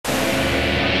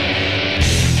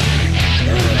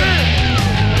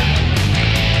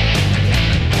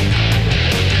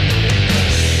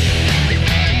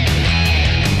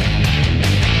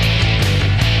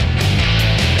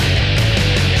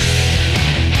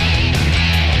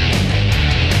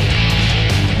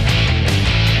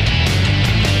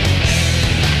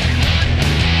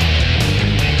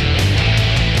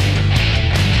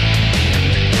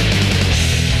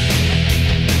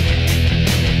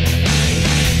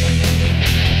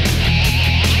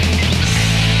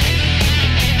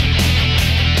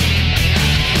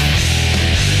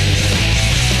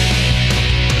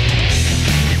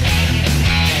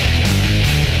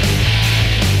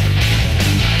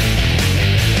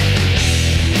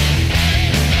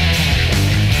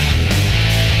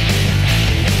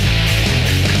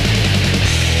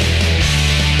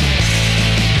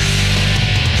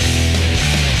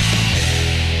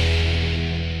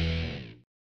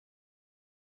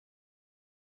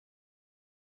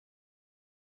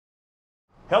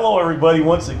Hello everybody,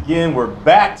 once again we're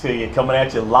back to you, coming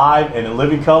at you live and in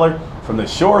living color from the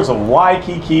shores of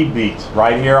Waikiki Beach,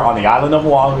 right here on the island of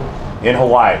Oahu in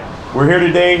Hawaii. We're here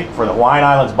today for the Hawaiian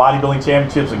Islands Bodybuilding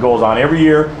Championships that goes on every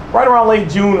year, right around late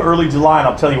June, early July, and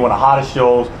I'll tell you one of the hottest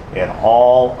shows in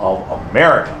all of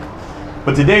America.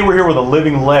 But today we're here with a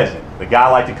living legend, the guy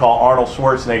I like to call Arnold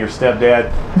Schwarzenegger's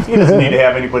stepdad. He doesn't need to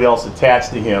have anybody else attached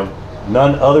to him.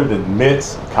 None other than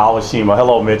Mitz Kawashima.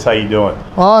 Hello, Mitz. How you doing?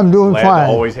 Oh, I'm doing Glad fine.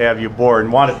 to always have you aboard.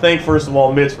 And want to thank, first of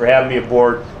all, Mitz for having me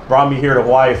aboard. Brought me here to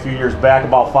Hawaii a few years back,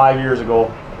 about 5 years ago,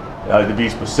 to be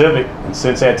specific. And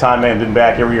since that time, man, I've been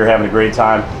back every year having a great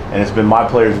time. And it's been my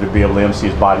pleasure to be able to MC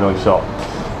his bodybuilding show.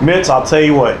 Mitz, I'll tell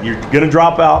you what, you're going to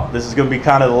drop out. This is going to be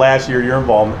kind of the last year of your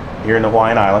involvement here in the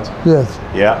Hawaiian Islands. Yes.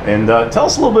 Yeah, and tell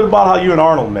us a little bit about how you and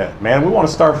Arnold met. Man, we want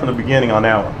to start from the beginning on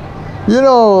that one. You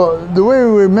know, the way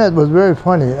we met was very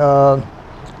funny.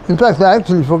 In fact, I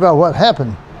actually forgot what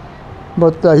happened.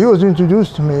 But he was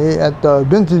introduced to me at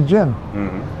Vince's gym.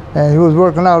 Mm-hmm. And he was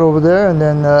working out over there. And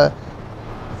then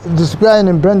this guy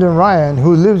named Brendan Ryan,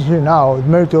 who lives here now, is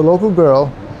married to a local girl.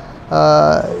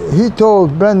 He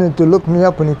told Brendan to look me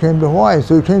up when he came to Hawaii.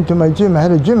 So he came to my gym. I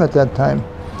had a gym at that time.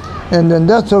 And then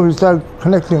that's how we started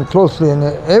connecting closely. And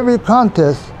every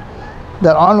contest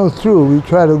that Arnold threw, we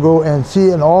try to go and see,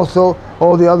 and also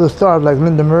all the other stars like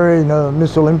Linda Murray, you know,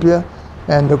 Miss Olympia,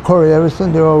 and Corey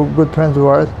Farrison, they're all good friends of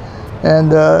ours.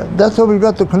 And that's how we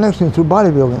got the connection to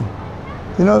bodybuilding.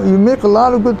 You know, you make a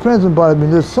lot of good friends in bodybuilding.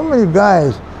 There's so many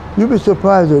guys, you'll be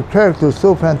surprised, their character is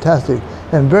so fantastic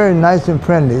and very nice and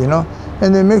friendly, you know,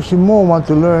 and it makes you more want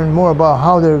to learn more about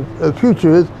how their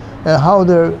future is and how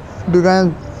they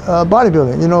began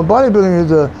bodybuilding. You know, bodybuilding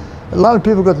is a lot of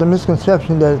people got the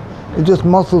misconception that it's just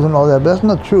muscles and all that, but that's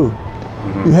not true.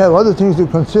 Mm-hmm. You have other things to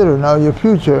consider now, your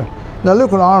future. Now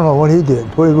look at Arnold, what he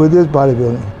did with his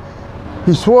bodybuilding.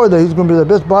 He swore that he's going to be the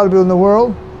best bodybuilder in the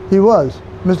world. He was.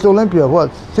 Mr. Olympia,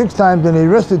 what, 6 times, and he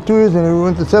rested 2 years, and he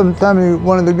went the 7th time and he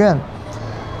won it again.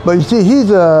 But you see, he's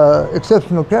an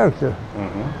exceptional character.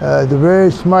 Mm-hmm. He's a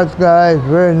very smart guy,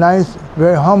 very nice,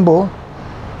 very humble,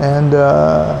 and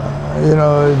you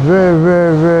know, very,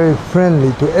 very, very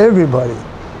friendly to everybody.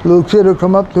 Little kid will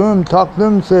come up to him, talk to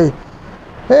him, say,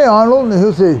 "Hey Arnold," and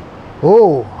he'll say,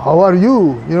 "Oh, how are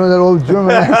you?" You know, that old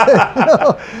German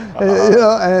accent. You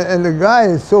know, and the guy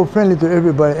is so friendly to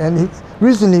everybody. And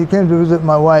recently he came to visit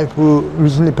my wife, who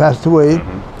recently passed away.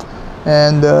 Mm-hmm.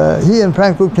 And he and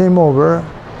Franco came over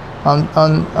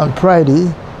on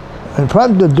Friday, and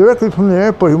probably directly from the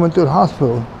airport he went to the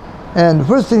hospital. And the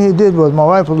first thing he did was, my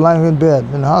wife was lying in bed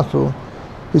in the hospital.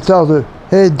 He tells her,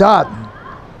 "Hey Dot,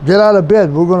 get out of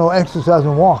bed, we're going to exercise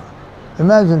and walk."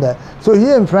 Imagine that. So he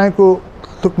and Franco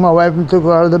took my wife and took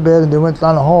her out of the bed, and they went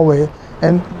down the hallway.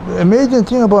 And the amazing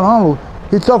thing about Arnold,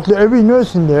 he talked to every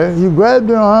nurse in there. He grabbed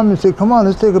their arm and said, "Come on,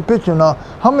 let's take a picture." Now,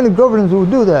 how many governors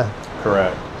would do that?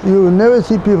 Correct. You would never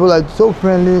see people like so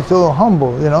friendly, so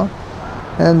humble, you know.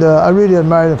 And I really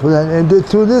admire him for that. And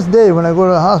to this day, when I go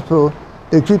to the hospital,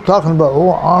 they keep talking about,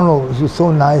 "Oh, Arnold, he's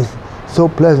so nice, so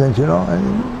pleasant," you know.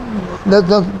 And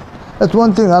that's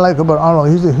one thing I like about Arnold.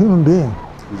 He's a human being.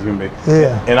 He's a human being.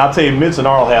 Yeah. And I'll tell you, Mitz and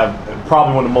Arnold have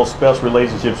probably one of the most special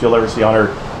relationships you'll ever see on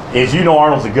earth. As you know,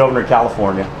 Arnold's the governor of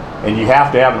California, and you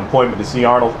have to have an appointment to see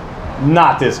Arnold.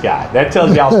 Not this guy. That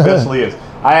tells you how special he is.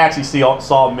 I actually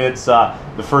saw Mitz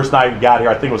the first night we got here.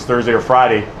 I think it was Thursday or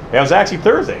Friday. It was actually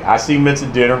Thursday. I see Mitz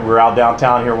at dinner. We were out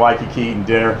downtown here in Waikiki eating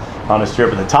dinner on a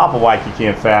strip at the top of Waikiki,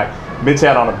 in fact. Mitz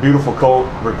had on a beautiful coat,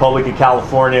 Republic of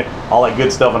California, all that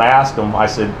good stuff. And I asked him, I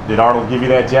said, "Did Arnold give you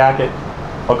that jacket?"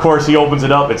 Of course, he opens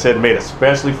it up. It said, "Made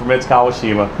especially for Mitz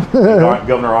Kawashima,"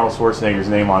 Governor Arnold Schwarzenegger's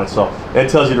name on it. So that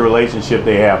tells you the relationship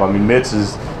they have. I mean, Mitz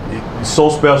is so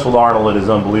special to Arnold, it is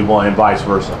unbelievable, and vice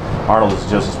versa. Arnold is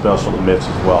just as special to Mitz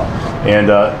as well. And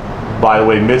by the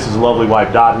way, Mitz's lovely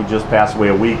wife, Dot, who just passed away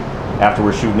a week after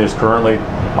we're shooting this currently,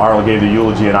 Arnold gave the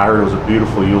eulogy, and I heard it was a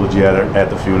beautiful eulogy at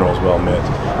the funeral as well,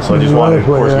 Mitz. So I just wanted to, of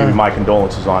course, give you my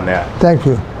condolences on that. Thank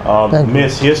you.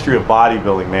 Mitz, history of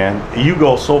bodybuilding, man. You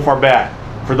go so far back.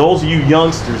 For those of you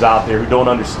youngsters out there who don't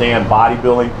understand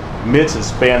bodybuilding, Mitz has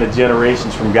spanned the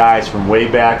generations from guys from way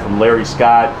back, from Larry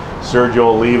Scott, Sergio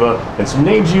Oliva, and some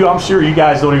names I'm sure you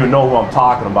guys don't even know who I'm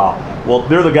talking about. Well,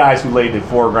 they're the guys who laid the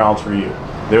foregrounds for you.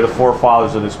 They're the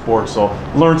forefathers of the sport, so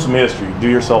learn some history. Do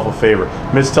yourself a favor.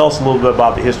 Mitz, tell us a little bit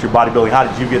about the history of bodybuilding. How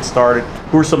did you get started?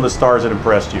 Who are some of the stars that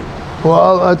impressed you?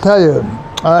 Well, I'll tell you,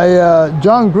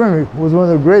 John Grimmick was one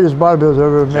of the greatest bodybuilders I've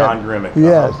ever met. John Grimmick.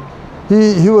 Yes.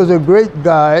 He was a great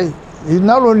guy. He's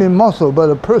not only muscle, but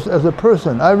as a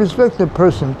person. I respect the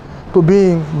person for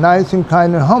being nice and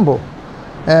kind and humble.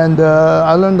 And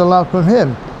I learned a lot from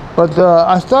him. But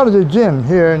I started the gym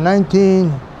here in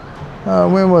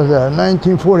when was that?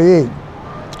 1948.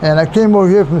 And I came over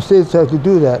here from stateside to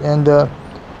do that. And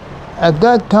at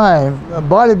that time,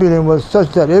 bodybuilding was such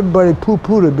that everybody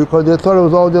poo-pooed it because they thought it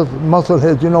was all just muscle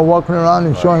heads, you know, walking around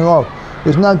and showing off.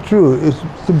 It's not true. It's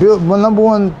to build. Well, number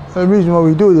one reason why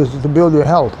we do this is to build your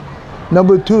health.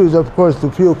 Number two is, of course, to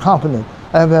feel confident.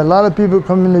 I've had a lot of people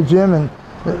come in the gym and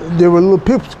they were little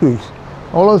pipsqueaks.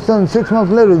 All of a sudden, 6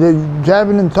 months later, they're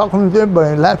jabbing and talking to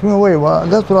everybody and laughing away. Well,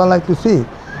 that's what I like to see.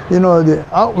 You know, the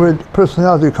outward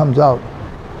personality comes out.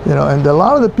 You know, and a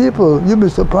lot of the people, you'll be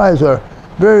surprised, are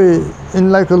very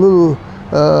in like a little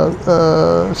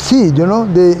seed. You know,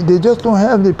 they just don't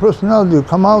have the personality to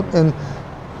come out and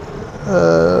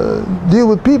deal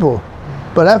with people.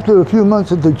 But after a few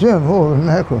months at the gym, oh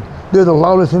mackerel, they're the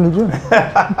loudest in the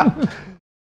gym.